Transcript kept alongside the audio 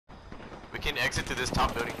We can exit to this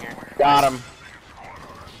top building here. Got him.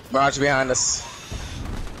 Mirage behind us.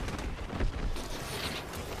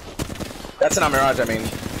 That's not Mirage, I mean.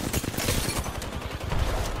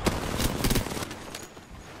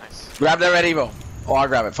 Nice. Grab that red Evo. Oh, I'll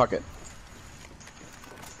grab it. Fuck it.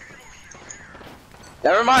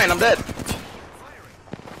 Never mind, I'm dead.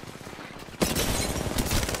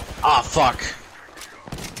 Ah, fuck.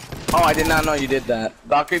 Oh, I did not know you did that.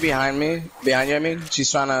 Valkyrie behind me. Behind you, I mean. She's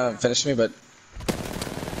trying to finish me, but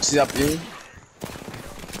she's up you.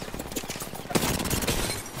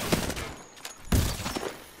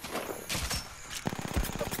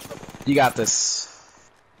 You got this.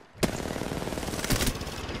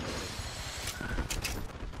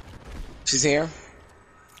 She's here.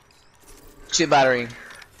 She has battery.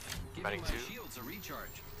 Batting 2.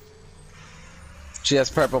 She has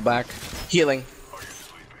purple back. Healing.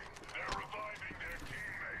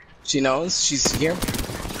 She knows. She's here.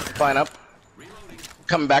 Flying up.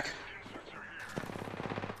 Coming back.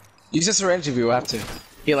 Use a syringe if you have to.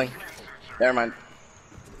 Healing. Never mind.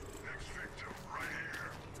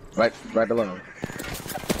 Right below.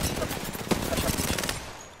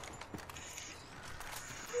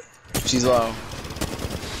 She's low.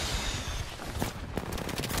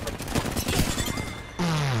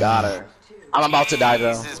 Got her. I'm about to die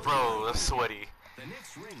though. Jesus, bro, that's sweaty. The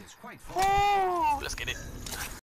next ring is quite far. Let's get it.